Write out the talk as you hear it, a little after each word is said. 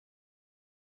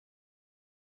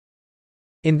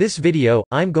In this video,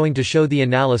 I'm going to show the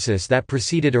analysis that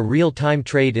preceded a real-time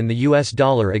trade in the US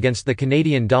dollar against the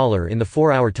Canadian dollar in the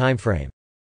 4-hour timeframe.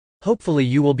 Hopefully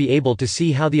you will be able to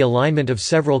see how the alignment of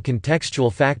several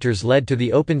contextual factors led to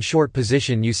the open short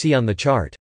position you see on the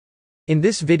chart. In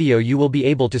this video you will be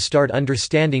able to start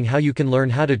understanding how you can learn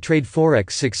how to trade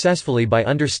Forex successfully by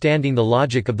understanding the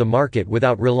logic of the market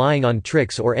without relying on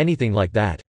tricks or anything like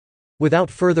that.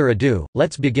 Without further ado,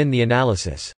 let's begin the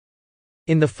analysis.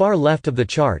 In the far left of the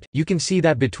chart, you can see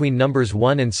that between numbers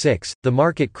 1 and 6, the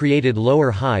market created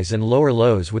lower highs and lower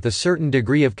lows with a certain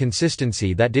degree of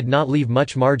consistency that did not leave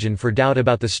much margin for doubt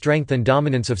about the strength and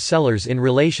dominance of sellers in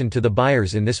relation to the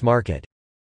buyers in this market.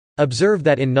 Observe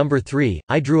that in number 3,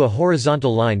 I drew a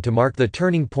horizontal line to mark the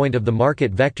turning point of the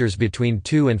market vectors between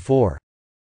 2 and 4.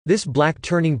 This black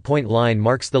turning point line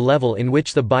marks the level in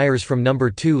which the buyers from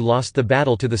number 2 lost the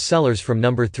battle to the sellers from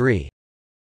number 3.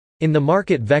 In the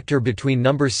market vector between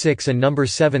number 6 and number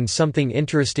 7, something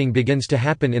interesting begins to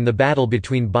happen in the battle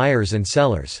between buyers and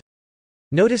sellers.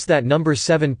 Notice that number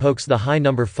 7 pokes the high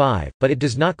number 5, but it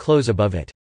does not close above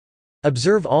it.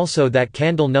 Observe also that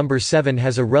candle number 7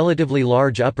 has a relatively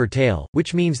large upper tail,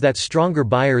 which means that stronger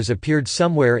buyers appeared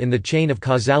somewhere in the chain of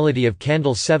causality of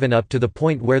candle 7 up to the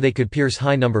point where they could pierce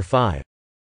high number 5.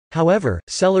 However,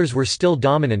 sellers were still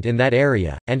dominant in that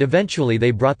area, and eventually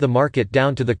they brought the market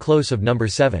down to the close of number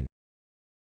 7.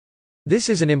 This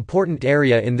is an important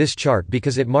area in this chart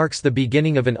because it marks the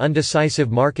beginning of an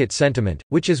undecisive market sentiment,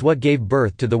 which is what gave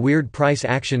birth to the weird price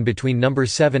action between number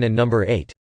 7 and number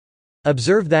 8.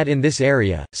 Observe that in this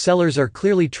area, sellers are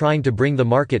clearly trying to bring the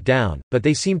market down, but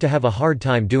they seem to have a hard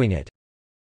time doing it.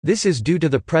 This is due to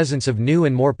the presence of new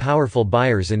and more powerful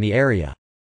buyers in the area.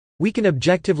 We can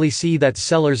objectively see that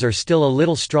sellers are still a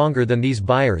little stronger than these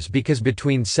buyers because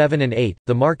between 7 and 8,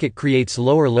 the market creates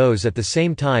lower lows at the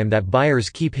same time that buyers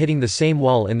keep hitting the same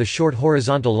wall in the short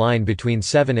horizontal line between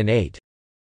 7 and 8.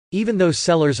 Even though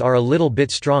sellers are a little bit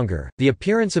stronger, the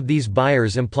appearance of these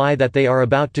buyers imply that they are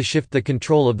about to shift the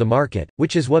control of the market,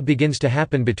 which is what begins to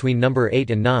happen between number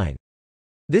 8 and 9.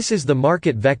 This is the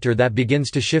market vector that begins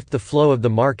to shift the flow of the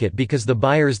market because the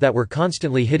buyers that were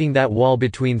constantly hitting that wall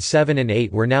between 7 and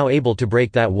 8 were now able to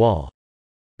break that wall.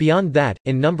 Beyond that,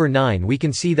 in number 9 we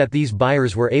can see that these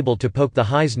buyers were able to poke the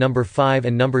highs number 5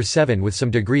 and number 7 with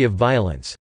some degree of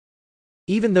violence.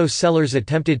 Even though sellers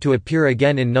attempted to appear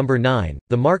again in number 9,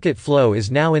 the market flow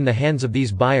is now in the hands of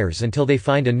these buyers until they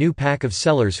find a new pack of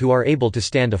sellers who are able to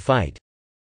stand a fight.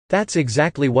 That's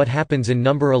exactly what happens in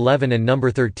number 11 and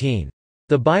number 13.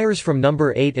 The buyers from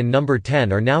number 8 and number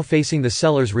 10 are now facing the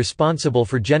sellers responsible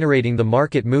for generating the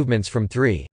market movements from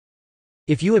 3.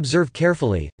 If you observe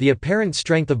carefully, the apparent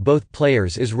strength of both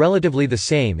players is relatively the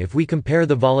same if we compare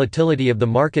the volatility of the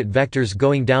market vectors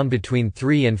going down between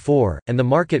 3 and 4, and the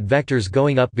market vectors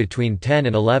going up between 10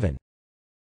 and 11.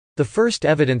 The first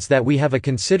evidence that we have a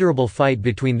considerable fight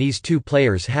between these two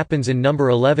players happens in number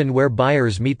 11 where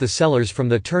buyers meet the sellers from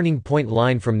the turning point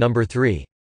line from number 3.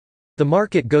 The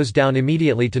market goes down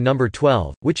immediately to number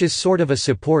 12, which is sort of a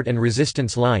support and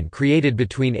resistance line created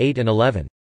between 8 and 11.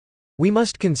 We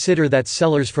must consider that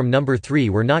sellers from number 3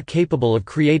 were not capable of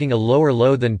creating a lower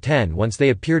low than 10 once they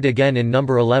appeared again in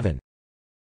number 11.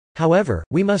 However,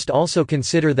 we must also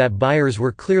consider that buyers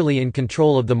were clearly in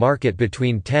control of the market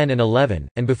between 10 and 11,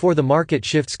 and before the market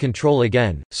shifts control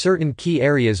again, certain key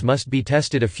areas must be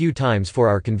tested a few times for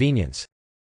our convenience.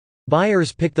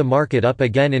 Buyers pick the market up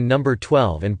again in number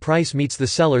 12 and price meets the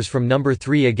sellers from number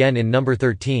 3 again in number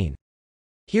 13.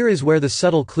 Here is where the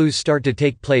subtle clues start to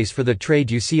take place for the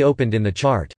trade you see opened in the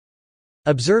chart.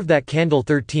 Observe that candle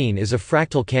 13 is a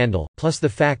fractal candle, plus the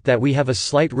fact that we have a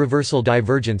slight reversal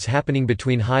divergence happening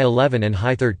between high 11 and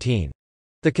high 13.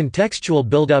 The contextual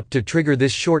build-up to trigger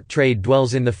this short trade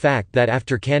dwells in the fact that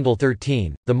after candle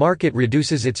 13, the market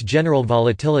reduces its general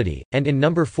volatility, and in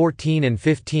number 14 and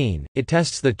 15, it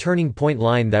tests the turning point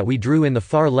line that we drew in the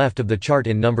far left of the chart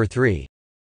in number 3.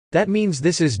 That means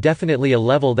this is definitely a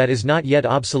level that is not yet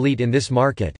obsolete in this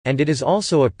market, and it is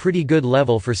also a pretty good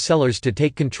level for sellers to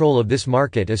take control of this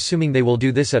market assuming they will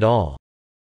do this at all.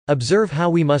 Observe how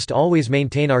we must always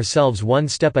maintain ourselves one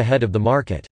step ahead of the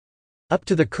market. Up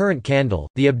to the current candle,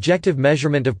 the objective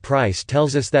measurement of price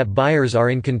tells us that buyers are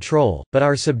in control, but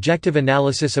our subjective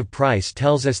analysis of price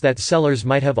tells us that sellers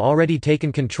might have already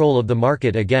taken control of the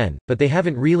market again, but they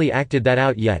haven't really acted that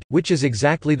out yet, which is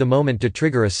exactly the moment to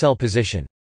trigger a sell position.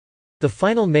 The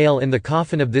final nail in the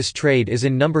coffin of this trade is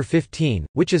in number 15,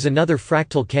 which is another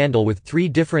fractal candle with 3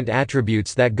 different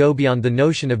attributes that go beyond the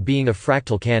notion of being a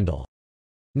fractal candle.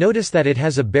 Notice that it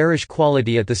has a bearish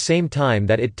quality at the same time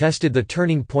that it tested the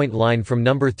turning point line from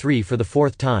number 3 for the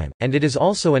fourth time, and it is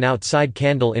also an outside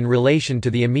candle in relation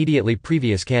to the immediately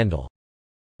previous candle.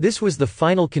 This was the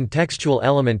final contextual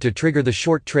element to trigger the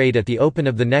short trade at the open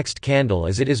of the next candle,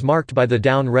 as it is marked by the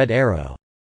down red arrow.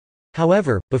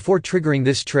 However, before triggering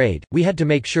this trade, we had to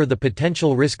make sure the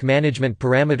potential risk management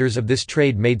parameters of this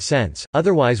trade made sense,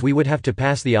 otherwise we would have to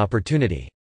pass the opportunity.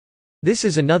 This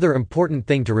is another important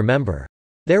thing to remember.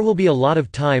 There will be a lot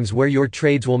of times where your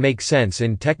trades will make sense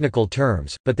in technical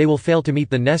terms, but they will fail to meet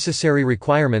the necessary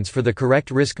requirements for the correct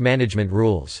risk management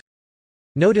rules.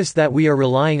 Notice that we are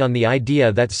relying on the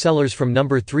idea that sellers from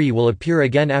number 3 will appear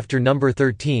again after number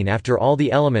 13 after all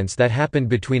the elements that happened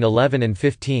between 11 and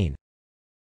 15.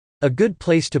 A good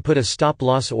place to put a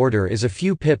stop-loss order is a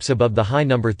few pips above the high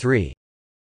number 3.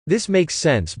 This makes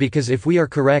sense because if we are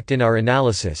correct in our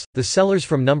analysis, the sellers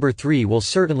from number 3 will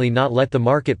certainly not let the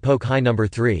market poke high number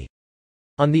 3.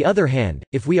 On the other hand,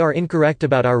 if we are incorrect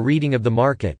about our reading of the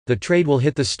market, the trade will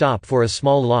hit the stop for a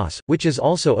small loss, which is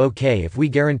also okay if we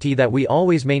guarantee that we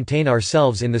always maintain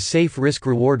ourselves in the safe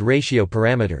risk-reward ratio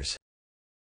parameters.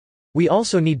 We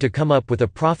also need to come up with a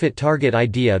profit target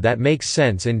idea that makes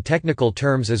sense in technical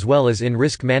terms as well as in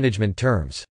risk management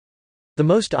terms. The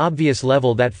most obvious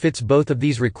level that fits both of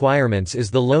these requirements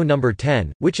is the low number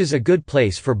 10, which is a good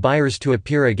place for buyers to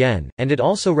appear again, and it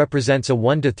also represents a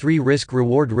 1-to-3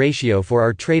 risk-reward ratio for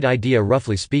our trade idea,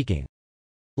 roughly speaking.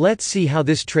 Let's see how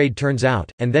this trade turns out,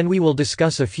 and then we will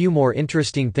discuss a few more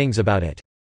interesting things about it.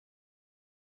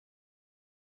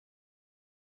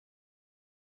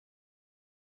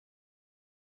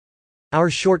 Our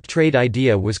short trade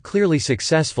idea was clearly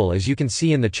successful, as you can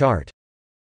see in the chart.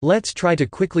 Let's try to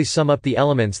quickly sum up the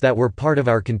elements that were part of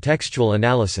our contextual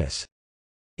analysis.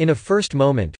 In a first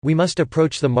moment, we must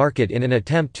approach the market in an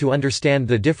attempt to understand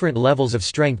the different levels of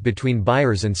strength between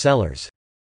buyers and sellers.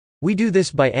 We do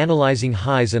this by analyzing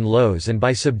highs and lows and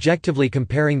by subjectively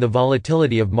comparing the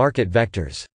volatility of market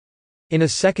vectors. In a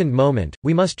second moment,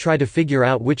 we must try to figure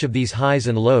out which of these highs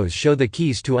and lows show the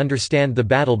keys to understand the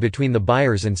battle between the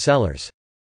buyers and sellers.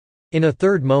 In a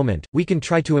third moment, we can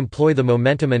try to employ the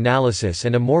momentum analysis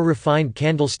and a more refined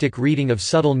candlestick reading of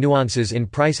subtle nuances in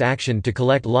price action to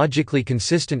collect logically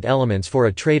consistent elements for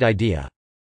a trade idea.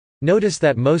 Notice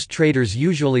that most traders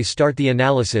usually start the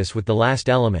analysis with the last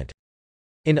element.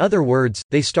 In other words,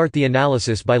 they start the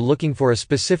analysis by looking for a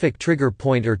specific trigger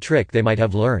point or trick they might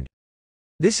have learned.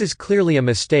 This is clearly a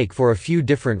mistake for a few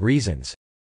different reasons.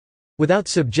 Without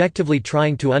subjectively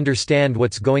trying to understand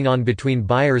what's going on between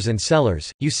buyers and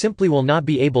sellers, you simply will not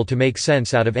be able to make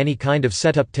sense out of any kind of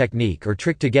setup technique or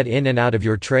trick to get in and out of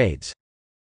your trades.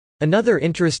 Another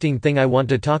interesting thing I want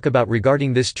to talk about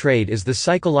regarding this trade is the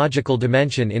psychological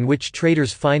dimension in which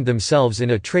traders find themselves in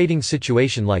a trading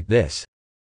situation like this.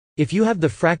 If you have the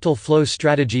Fractal Flow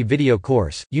Strategy video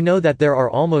course, you know that there are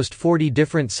almost 40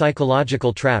 different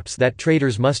psychological traps that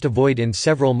traders must avoid in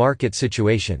several market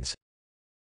situations.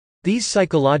 These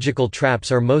psychological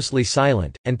traps are mostly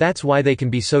silent, and that's why they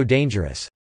can be so dangerous.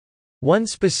 One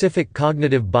specific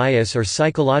cognitive bias or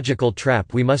psychological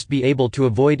trap we must be able to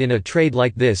avoid in a trade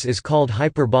like this is called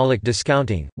hyperbolic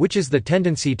discounting, which is the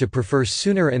tendency to prefer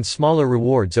sooner and smaller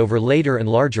rewards over later and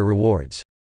larger rewards.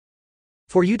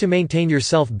 For you to maintain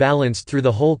yourself balanced through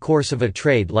the whole course of a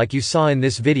trade like you saw in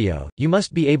this video, you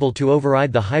must be able to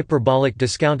override the hyperbolic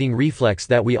discounting reflex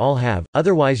that we all have,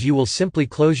 otherwise you will simply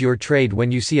close your trade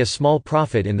when you see a small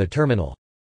profit in the terminal.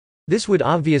 This would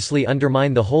obviously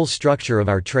undermine the whole structure of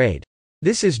our trade.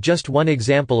 This is just one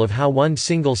example of how one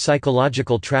single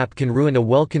psychological trap can ruin a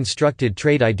well-constructed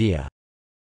trade idea.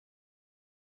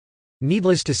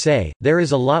 Needless to say, there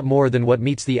is a lot more than what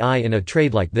meets the eye in a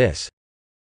trade like this.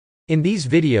 In these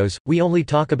videos, we only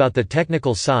talk about the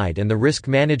technical side and the risk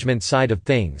management side of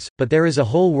things, but there is a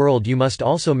whole world you must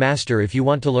also master if you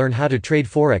want to learn how to trade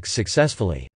Forex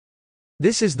successfully.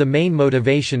 This is the main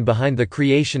motivation behind the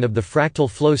creation of the Fractal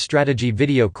Flow Strategy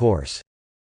video course.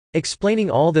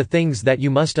 Explaining all the things that you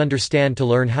must understand to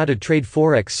learn how to trade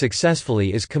Forex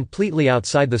successfully is completely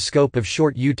outside the scope of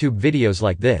short YouTube videos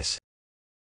like this.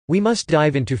 We must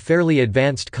dive into fairly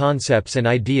advanced concepts and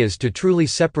ideas to truly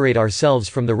separate ourselves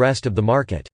from the rest of the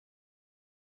market.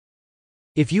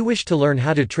 If you wish to learn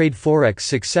how to trade Forex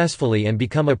successfully and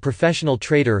become a professional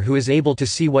trader who is able to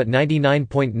see what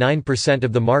 99.9%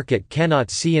 of the market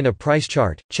cannot see in a price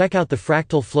chart, check out the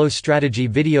Fractal Flow Strategy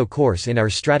video course in our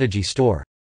strategy store.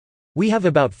 We have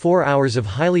about 4 hours of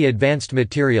highly advanced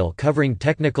material covering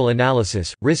technical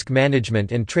analysis, risk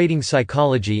management and trading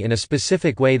psychology in a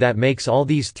specific way that makes all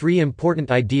these three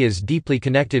important ideas deeply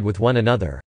connected with one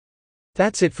another.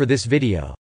 That's it for this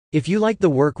video. If you like the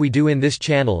work we do in this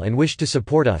channel and wish to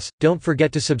support us, don't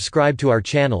forget to subscribe to our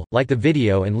channel, like the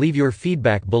video and leave your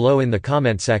feedback below in the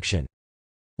comment section.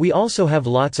 We also have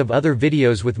lots of other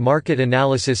videos with market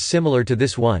analysis similar to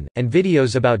this one, and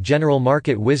videos about general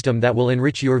market wisdom that will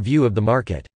enrich your view of the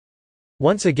market.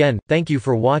 Once again, thank you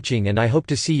for watching and I hope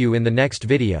to see you in the next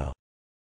video.